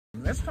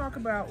Let's talk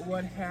about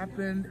what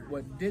happened,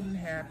 what didn't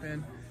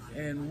happen,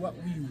 and what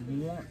we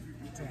want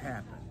to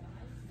happen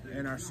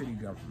in our city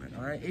government.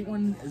 All right,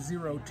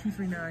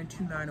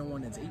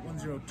 810-239-2901. That's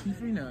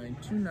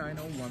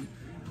 810-239-2901.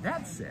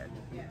 That said,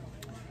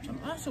 I'm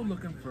also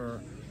looking for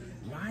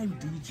live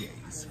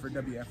DJs for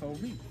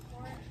WFOV.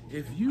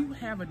 If you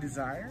have a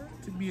desire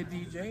to be a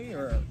DJ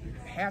or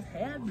have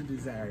had the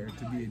desire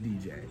to be a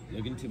DJ,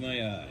 look into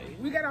my eye.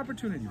 We got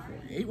opportunity for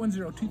you.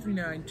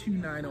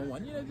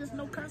 810-239-2901. You know, just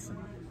no cussing,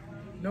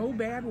 no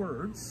bad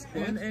words,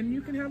 and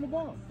you can have a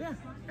ball. Yeah.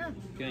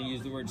 Can I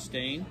use the word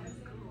stain?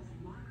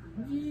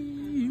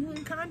 You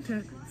in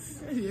content,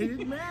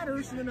 it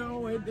matters, you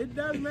know. It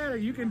does matter.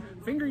 You can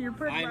finger your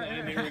prick.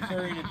 I'm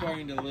referring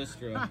according to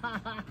Listro.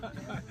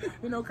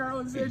 You know,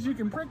 Carlin says you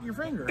can prick your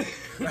finger,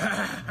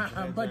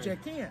 but you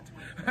can't.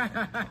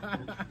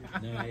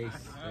 Nice,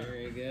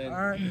 very good.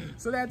 All right,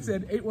 so that's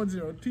it.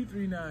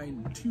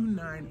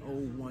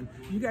 810-239-2901.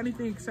 You got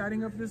anything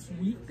exciting up this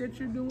week that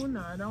you're doing?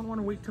 I don't want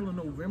to wait till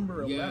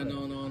November 11th. Yeah,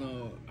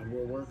 no.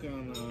 We're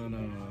working on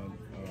a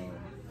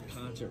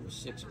concert with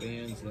 6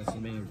 bands. That's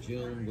the May of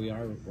June. We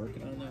are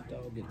working on that,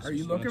 though. Are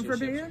you looking for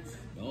bands?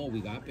 No,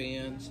 we got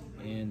bands,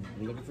 and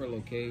we're looking for a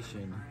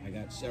location. I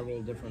got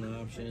several different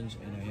options,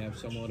 and I have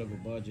somewhat of a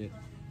budget.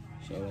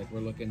 So, like,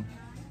 we're looking,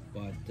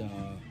 but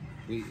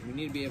we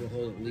need to be able to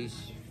hold at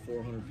least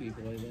 400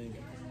 people, I think.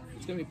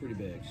 It's going to be pretty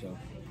big. So,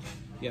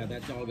 yeah,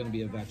 that's all going to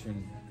be a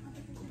veteran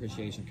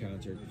appreciation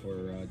concert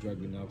for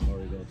drug and alcohol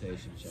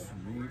rehabilitation. So,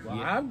 well,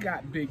 yeah. I've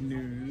got big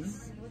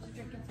news.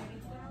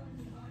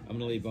 I'm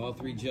going to leave all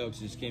 3 jokes.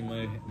 Just came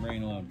my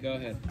brain alone. Go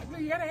ahead.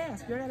 You got to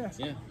ask. Yeah.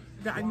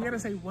 You got to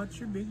say, what's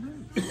your big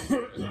news?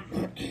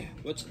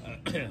 What's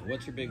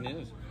your big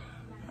news?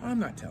 I'm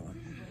not telling.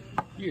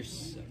 You're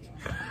such...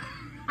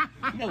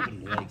 Nobody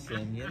likes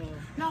him, you know.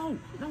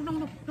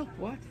 No.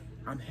 What?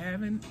 I'm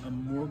having a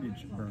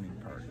mortgage burning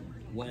party.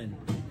 When?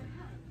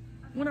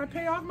 When I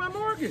pay off my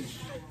mortgage.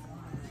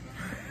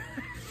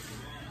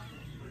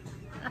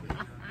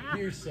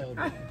 You're so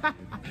bad.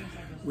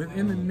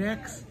 Within the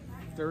next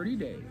 30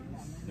 days.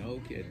 No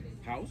kidding.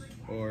 House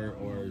or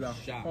the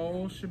shop? The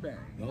whole shebang.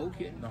 No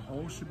kidding. The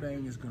whole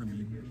shebang is going to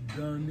be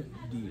done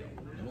deal.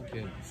 No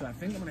kidding. So I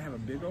think I'm going to have a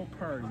big old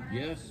party.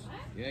 Yes.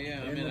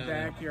 Yeah. In the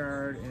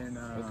backyard, and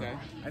okay.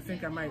 I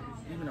think I might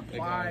even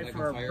apply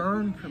for a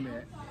burn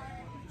permit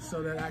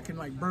so that I can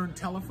like burn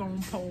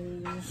telephone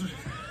poles.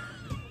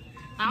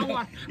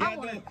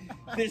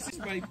 This is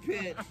my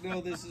pit.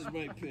 No, this is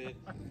my pit.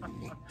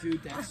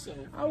 Dude, that's so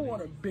funny. I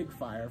want a big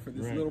fire for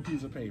this little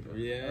piece of paper.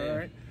 Yeah. All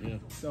right? Yeah.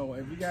 So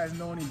if you guys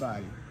know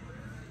anybody.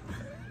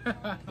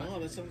 Oh,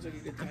 that sounds like a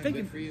good time. I'm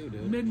thinking good for you,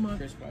 dude.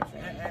 Mid-month,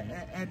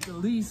 at the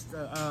least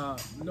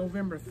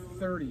November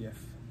 30th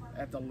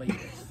at the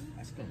latest.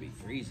 That's going to be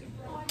freezing,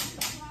 bro.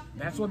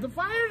 That's what the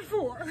fire's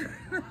for.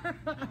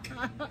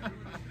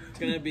 It's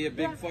going to be a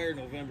big fire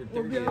November 30th.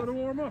 We'll be able to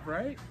warm up,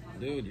 right?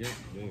 Dude, it's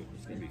going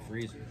to be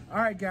freezing. All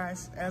right,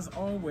 guys. As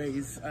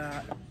always,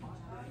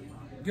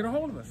 get a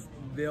hold of us.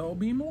 There'll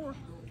be more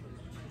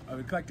of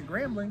Eclectic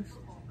Ramblings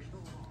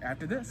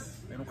after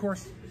this. And, of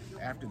course,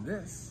 after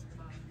this.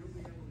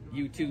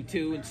 You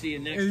too, and see you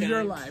next time. It's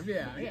your life.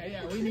 Yeah.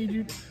 We need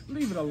you to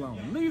leave it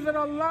alone. Leave it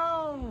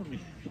alone.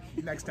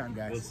 Next time,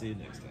 guys. We'll see you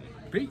next time.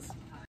 Peace.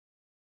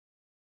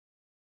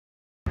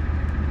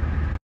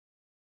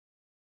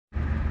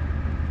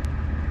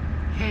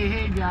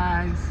 Hey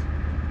guys,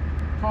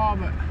 Paul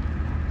the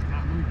it's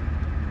not moving.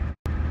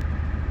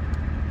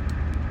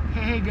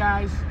 Hey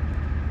guys,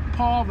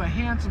 Paul the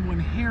Handsome One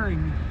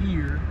Herring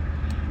here,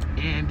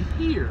 and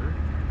here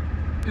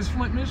is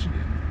Flint,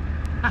 Michigan.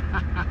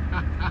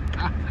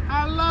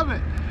 I love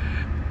it.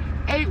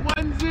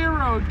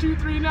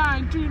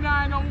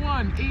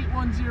 810-239-2901.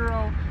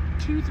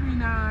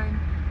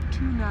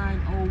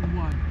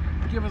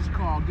 810-239-2901. Give us a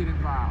call, get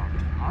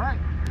involved. All right,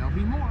 there'll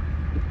be more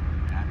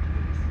after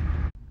this.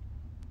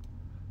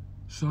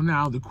 So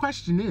now the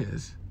question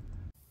is,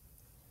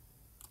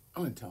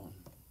 I'm going to tell him.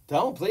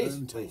 Tell him, please.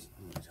 I'm going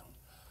to tell him.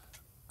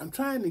 I'm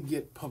trying to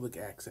get public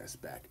access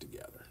back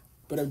together,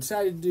 but I've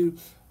decided to do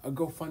a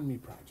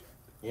GoFundMe project.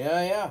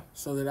 Yeah.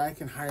 So that I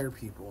can hire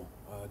people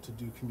to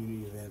do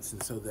community events,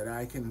 and so that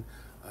I can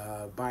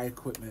buy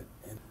equipment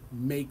and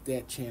make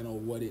that channel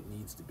what it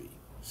needs to be.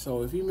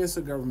 So if you miss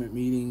a government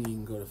meeting, you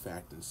can go to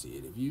Fact and see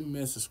it. If you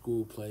miss a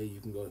school play, you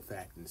can go to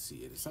Fact and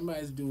see it. If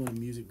somebody's doing a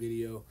music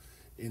video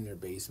in their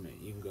basement,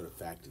 you can go to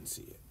Fact and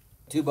see it.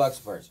 $2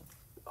 a person.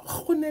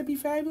 Oh, wouldn't that be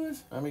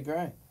fabulous? That'd be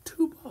great.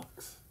 $2.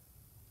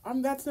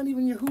 That's not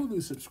even your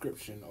Hulu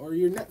subscription or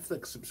your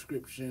Netflix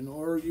subscription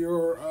or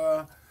your,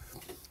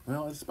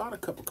 well, it's about a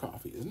cup of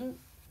coffee, isn't it?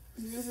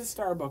 This is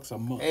Starbucks a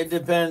month. It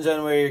depends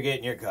on where you're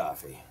getting your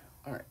coffee.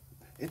 All right.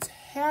 It's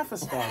half a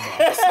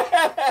Starbucks.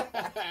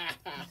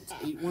 It's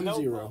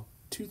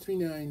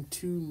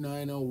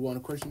 810-239-2901.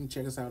 Of course, you can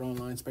check us out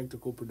online,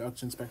 Spectacle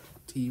Productions,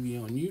 Spectacle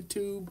TV on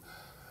YouTube.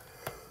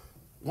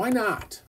 Why not?